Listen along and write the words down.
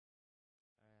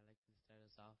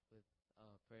off with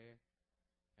prayer.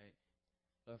 All right.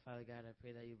 Lord Father God, I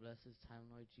pray that you bless this time,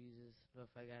 Lord Jesus. Lord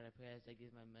Father God, I pray as I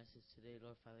give my message today,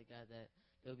 Lord Father God, that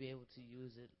they'll be able to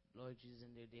use it, Lord Jesus,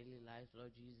 in their daily lives,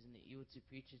 Lord Jesus, and able to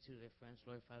preach it to their friends,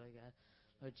 Lord Father God.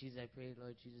 Lord Jesus, I pray,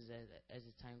 Lord Jesus, as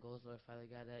the time goes, Lord Father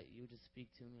God, that you just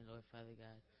speak to me, Lord Father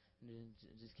God, and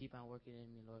just keep on working in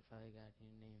me, Lord Father God,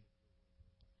 in your name.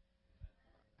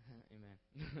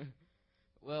 Amen.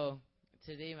 Well,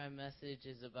 today my message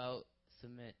is about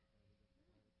submit.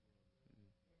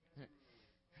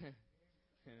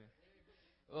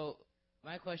 Well,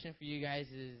 my question for you guys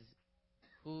is,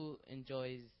 who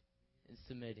enjoys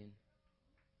submitting?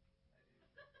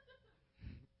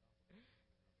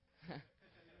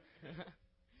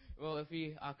 Well, if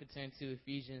we all could turn to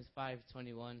Ephesians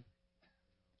 5:21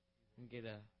 and get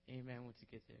a amen once you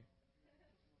get there.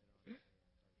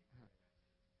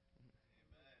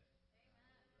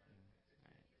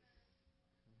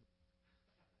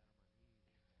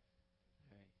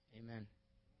 All right. Amen.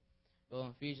 Well,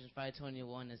 in Ephesians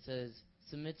 5:21 it says,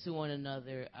 "Submit to one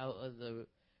another out of the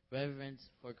reverence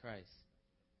for Christ."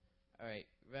 All right,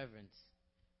 reverence.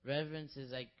 Reverence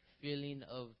is like feeling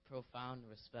of profound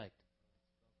respect.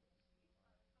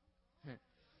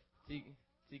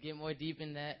 to get more deep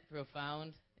in that,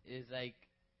 profound is like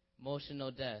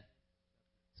emotional depth.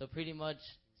 So pretty much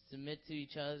submit to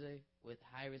each other with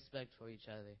high respect for each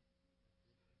other.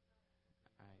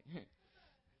 All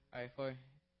right. All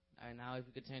right, now if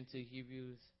we could turn to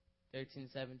Hebrews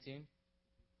 13:17.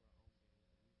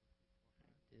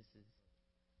 This is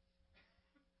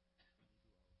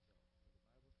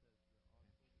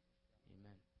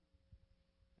Amen.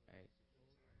 All right.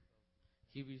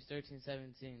 Hebrews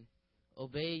 13:17.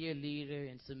 Obey your leader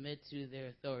and submit to their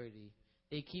authority.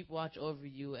 They keep watch over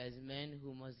you as men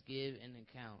who must give an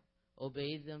account.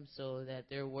 Obey them so that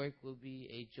their work will be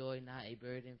a joy, not a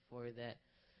burden, for that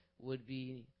would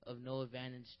be of no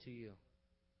advantage to you.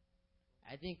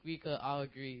 I think we could all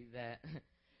agree that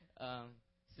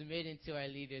submitting to our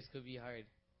leaders could be hard.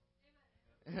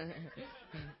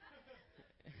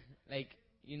 Like,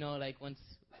 like once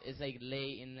it's like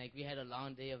late and like we had a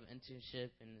long day of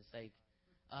internship and it's like,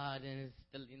 then it's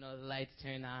the lights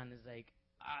turn on. It's like,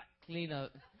 clean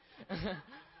up.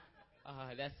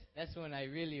 That's when I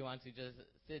really want to just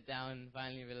sit down and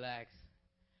finally relax.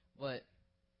 But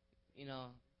you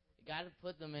got to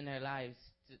put them in their lives,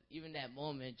 even that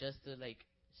moment, just to like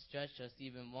stretch us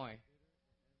even more.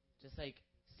 Just like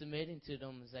submitting to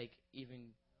them is like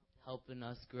even helping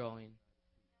us growing.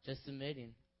 Just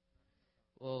submitting.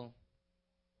 Well,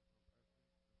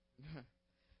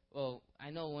 well, I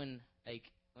know when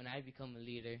I become a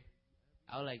leader,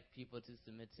 I would like people to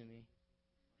submit to me.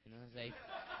 It's like,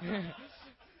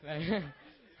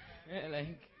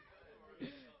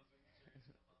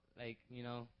 like,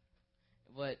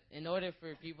 But in order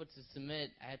for people to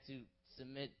submit, I had to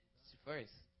submit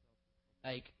first.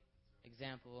 Like,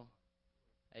 example,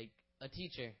 like a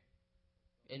teacher.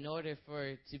 In order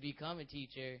to become a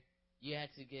teacher, you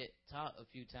had to get taught a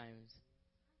few times.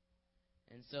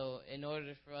 And so, in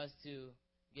order for us to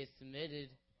get submitted,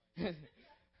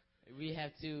 we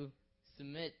have to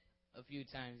submit a few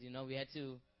times. We had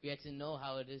to know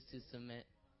how it is to submit.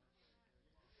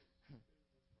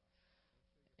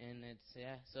 And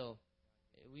so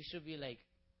we should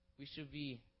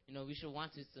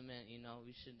want to submit.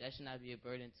 That should not be a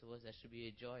burden to us. That should be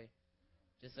a joy.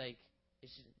 Just like it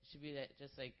should be that,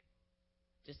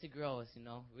 just to grow us.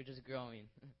 We're just growing.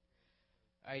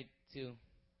 All right, to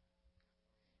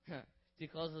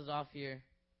close us off here,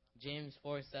 James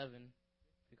 4:7.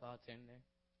 If we call it, turn there.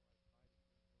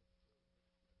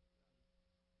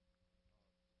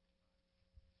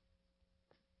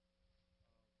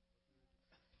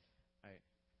 All right,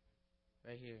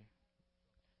 right here.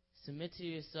 Submit to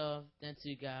yourself, then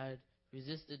to God.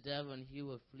 Resist the devil, and he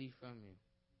will flee from you.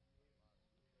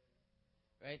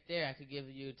 Right there, I could give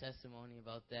you a testimony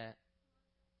about that.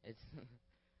 It's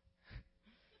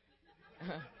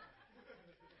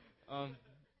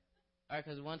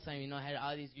because one time, I had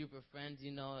all these group of friends,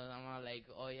 and I'm all like,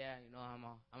 oh yeah,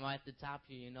 I'm at the top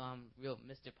here, I'm real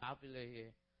Mr. Popular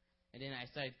here. And then I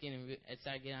started getting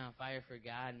on fire for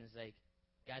God, and it's like,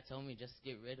 God told me just to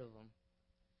get rid of them.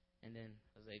 And then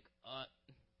I was like,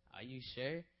 are you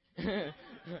sure?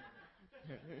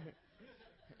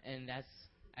 And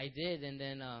I did, and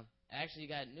then I actually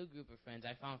got a new group of friends.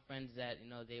 I found friends that,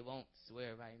 they won't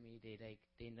swear by me.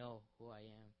 They know who I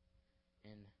am.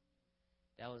 And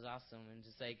that was awesome. And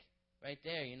just like right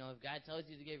there, if God tells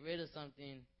you to get rid of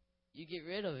something, you get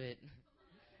rid of it.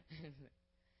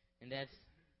 And that's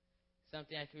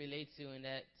something I can relate to, and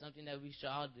that's something that we should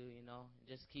all do,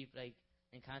 just keep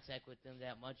in contact with them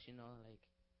that much, like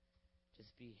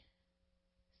just be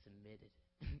submitted.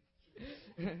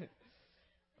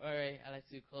 All right, I'd like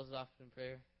to close off in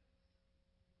prayer.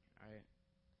 All right.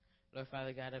 Lord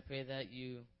Father God, I pray that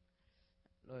you,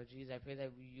 Lord Jesus, I pray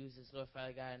that we use this, Lord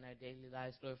Father God, in our daily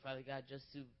lives, Lord Father God,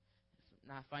 just to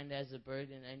not find it as a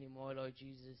burden anymore, Lord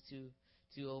Jesus, to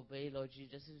obey, Lord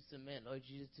Jesus, just to submit, Lord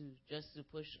Jesus, to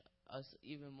push us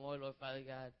even more, Lord Father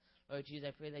God. Lord Jesus,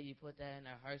 I pray that you put that in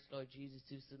our hearts, Lord Jesus,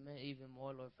 to submit even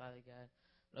more, Lord Father God.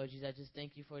 Lord Jesus, I just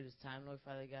thank you for this time, Lord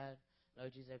Father God.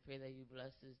 Lord Jesus, I pray that you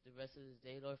bless us the rest of this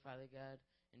day, Lord Father God,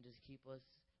 and just keep us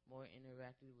more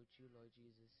interactive with you, Lord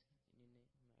Jesus.